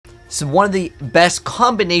This is one of the best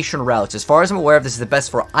combination routes. As far as I'm aware of, this is the best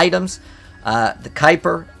for items, the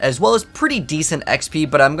KUIPER, as well as pretty decent XP,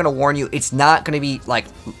 but I'm going to warn you, it's not going to be, like,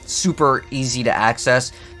 super easy to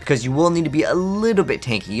access, because you will need to be a little bit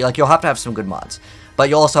tanky. Like, you'll have to have some good mods, but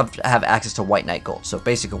you'll also have to have access to White Knight Gulch. So,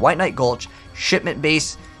 basically, White Knight Gulch, shipment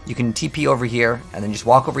base, you can TP over here, and then just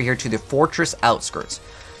walk over here to the fortress outskirts.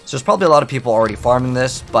 So, there's probably a lot of people already farming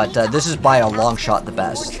this, but this is by a long shot the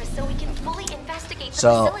best.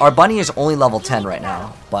 So, our bunny is only level 10 right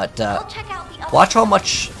now, but watch how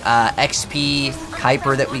much XP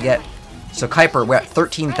KUIPER that we get. So KUIPER, we're at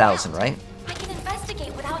 13,000, right?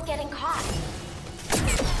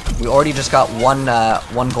 We already just got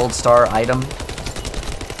one gold star item.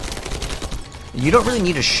 You don't really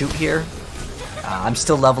need to shoot here. I'm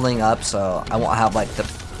still leveling up, so I won't have like the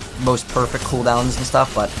most perfect cooldowns and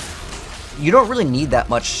stuff, but you don't really need that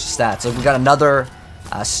much stats. Like, we got another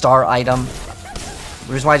star item.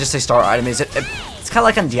 The reason why I just say star item is it's kind of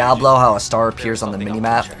like on Diablo, how a star appears on the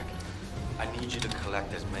minimap.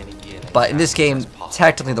 But in this game,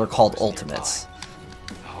 technically they're called ultimates.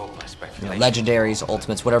 You know, legendaries,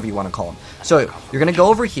 ultimates, whatever you want to call them. So you're going to go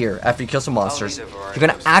over here after you kill some monsters. You're going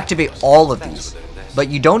to activate all of these. But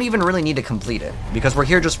you don't even really need to complete it, because we're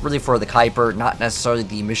here just really for the KUIPER, not necessarily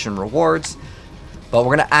the mission rewards. But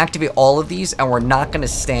we're going to activate all of these, and we're not going to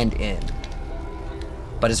stand in.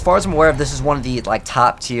 But as far as I'm aware of, this is one of the like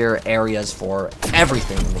top tier areas for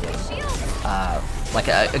everything in the game. Like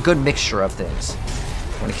a good mixture of things.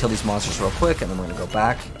 I'm going to kill these monsters real quick, and then we're going to go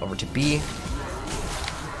back over to B.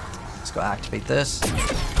 Let's go activate this.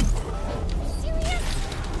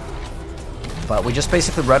 But we just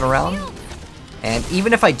basically run around. And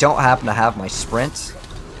even if I don't happen to have my sprint,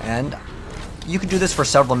 and you can do this for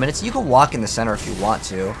several minutes, you can walk in the center if you want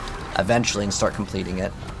to, eventually, and start completing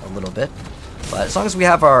it a little bit. But as long as we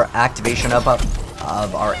have our activation up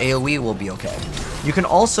of our AoE, we'll be okay. You can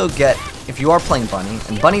also get, if you are playing Bunny,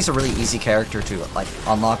 and Bunny's a really easy character to like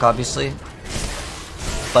unlock, obviously.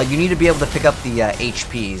 But you need to be able to pick up the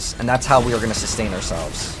HPs, and that's how we are going to sustain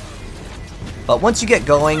ourselves. But once you get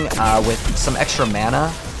going with some extra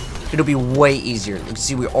mana, it'll be way easier. You can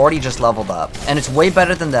see we already just leveled up, and it's way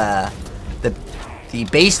better than the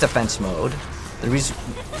base defense mode.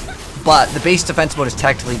 But the base defense mode is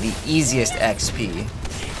technically the easiest XP.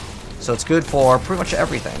 So it's good for pretty much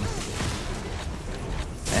everything.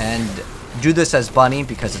 And do this as Bunny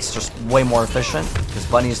because it's just way more efficient. Because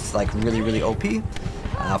Bunny is like really OP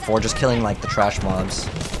for just killing like the trash mobs.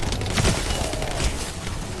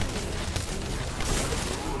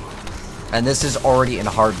 And this is already in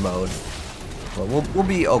hard mode. But we'll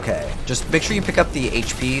be okay. Just make sure you pick up the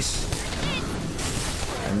HPs.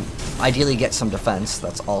 And ideally get some defense.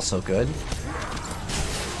 That's also good. You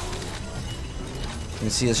can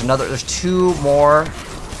see there's two more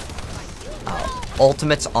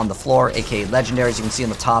ultimates on the floor, aka legendaries. You can see in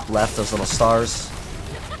the top left those little stars.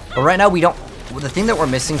 But right now we don't. The thing that we're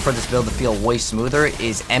missing for this build to feel way smoother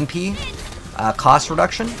is MP cost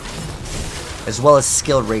reduction, as well as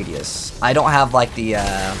skill radius. I don't have like the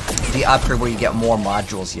upgrade where you get more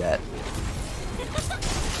modules yet.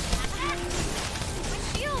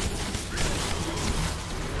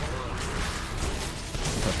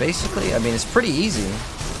 But basically, I mean, it's pretty easy.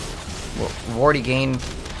 We've already gained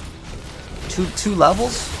two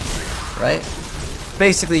levels, right?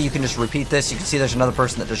 Basically, you can just repeat this. You can see there's another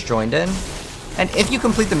person that just joined in. And if you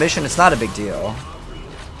complete the mission, it's not a big deal.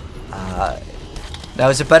 Now,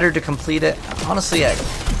 is it better to complete it? Honestly, it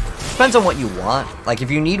depends on what you want. Like, if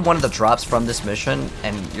you need one of the drops from this mission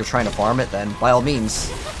and you're trying to farm it, then by all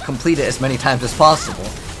means, complete it as many times as possible.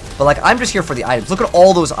 But, like, I'm just here for the items. Look at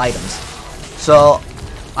all those items. So,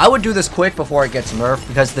 I would do this quick before it gets nerfed,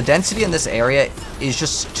 because the density in this area is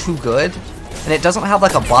just too good. And it doesn't have,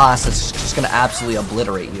 like, a boss that's just going to absolutely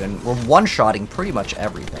obliterate you. And we're one-shotting pretty much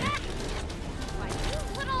everything.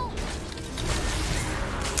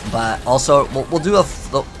 But also, we'll do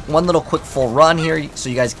one little quick full run here so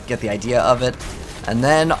you guys get the idea of it. And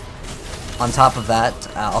then, on top of that,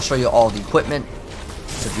 I'll show you all the equipment.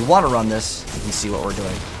 So if you want to run this, you can see what we're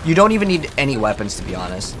doing. You don't even need any weapons, to be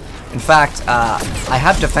honest. In fact, I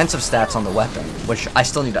have defensive stats on the weapon, which I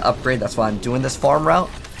still need to upgrade. That's why I'm doing this farm route.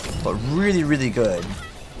 But really good.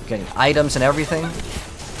 Getting items and everything.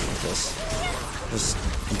 Like this. Just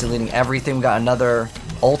deleting everything. We got another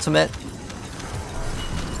ultimate.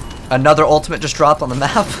 Another ultimate just dropped on the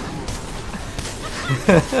map.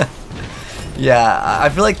 Yeah, I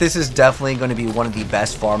feel like this is definitely going to be one of the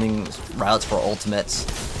best farming routes for ultimates.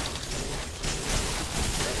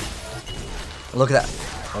 Look at that.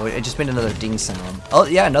 Oh, it just made another ding sound. Oh,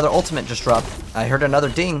 yeah, another ultimate just dropped. I heard another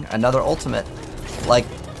ding, another ultimate. Like,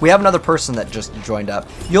 We have another person that just joined up.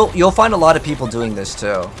 You'll find a lot of people doing this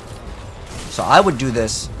too. So I would do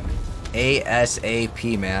this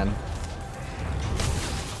ASAP, man.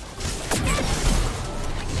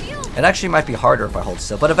 It actually might be harder if I hold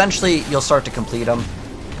still, but eventually you'll start to complete them.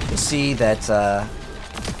 You'll see that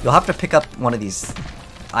you'll have to pick up one of these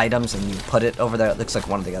items and you put it over there. It looks like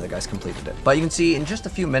one of the other guys completed it. But you can see in just a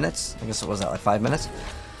few minutes, I guess it was that like 5 minutes,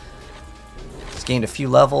 it's gained a few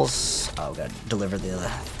levels. Oh, we gotta deliver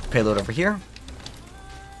the payload over here.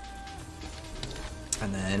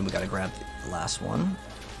 And then we gotta grab the last one.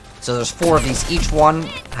 So there's 4 of these. Each one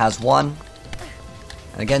has 1.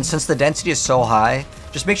 And again, since the density is so high,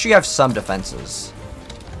 just make sure you have some defenses.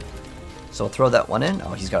 So we'll throw that one in.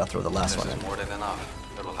 Oh, he's got to throw the last one in. More than enough.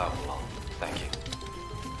 It'll help a lot. Thank you.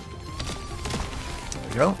 There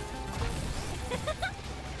we go.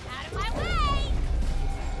 Out of my way.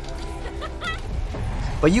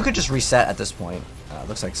 But you could just reset at this point.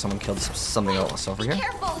 Looks like someone killed something else over here.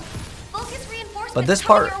 Careful. Focus reinforcements But this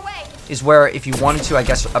coming part your way. is where if you wanted to, I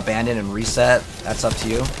guess, abandon and reset, that's up to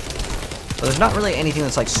you. But there's not really anything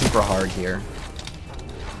that's like super hard here.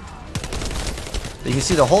 But you can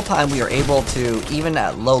see the whole time we are able to, even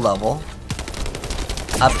at low level,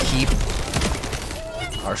 upkeep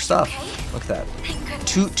our stuff. Look at that.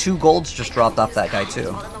 Two golds just dropped off that guy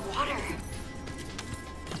too.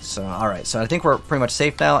 So, alright, so I think we're pretty much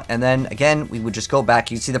safe now. And then, again, we would just go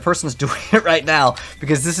back. You can see the person's doing it right now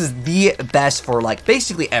because this is the best for, like,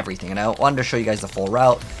 basically everything. And I wanted to show you guys the full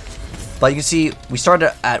route. But you can see we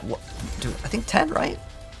started at, I think 10, right?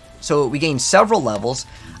 So we gained several levels.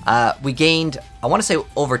 We gained, I want to say,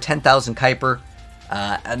 over 10,000 KUIPER.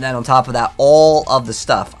 And then on top of that, all of the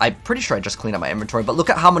stuff. I'm pretty sure I just cleaned up my inventory. But look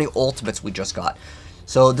at how many ultimates we just got.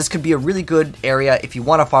 So this could be a really good area. If you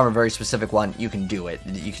want to farm a very specific one, you can do it.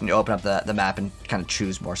 You can open up the map and kind of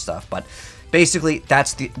choose more stuff. But basically,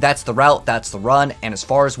 that's the route, that's the run. And as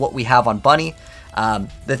far as what we have on Bunny,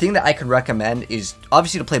 the thing that I could recommend is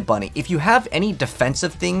obviously to play Bunny. If you have any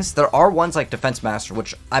defensive things, there are ones like Defense Master,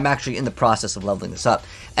 which I'm actually in the process of leveling this up.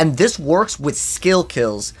 And this works with skill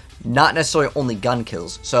kills, not necessarily only gun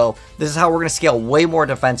kills. So this is how we're going to scale way more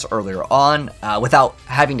defense earlier on without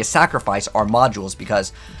having to sacrifice our modules,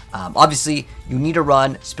 because obviously you need to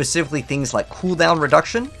run specifically things like cooldown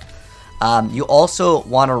reduction. You also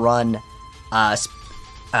want to run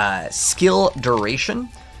skill duration.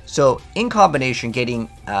 So in combination, getting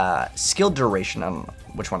skill duration, I don't know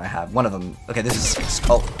which one I have. One of them. Okay, this is,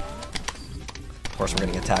 oh. Of course we're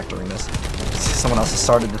getting attacked during this. Someone else has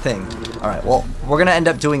started the thing. Alright, well, we're going to end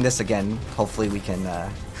up doing this again. Hopefully we can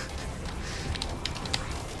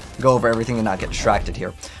go over everything and not get distracted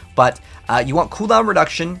here. But you want cooldown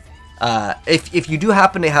reduction. If you do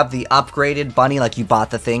happen to have the upgraded Bunny, like you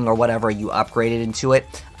bought the thing or whatever, you upgraded into it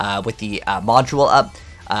with the module up.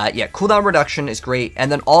 Yeah, cooldown reduction is great.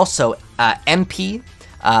 And then also MP.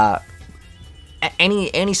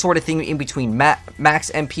 Any sort of thing in between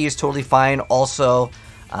max MP is totally fine. Also,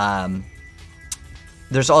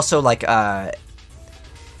 there's also like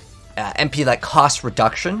MP like cost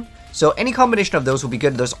reduction. So any combination of those will be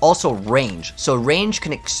good. There's also range. So range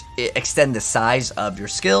can extend the size of your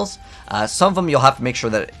skills. Some of them you'll have to make sure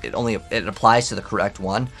that it applies to the correct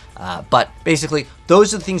one. But basically,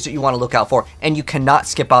 those are the things that you want to look out for. And you cannot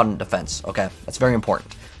skip out on defense. Okay, that's very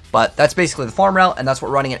important. But that's basically the farm route, and that's what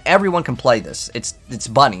we're running, and everyone can play this. It's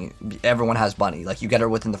Bunny. Everyone has Bunny. Like, you get her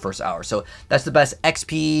within the first hour. So that's the best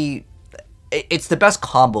XP. It's the best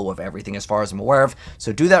combo of everything as far as I'm aware of.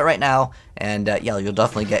 So do that right now, and yeah, you'll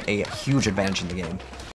definitely get a huge advantage in the game.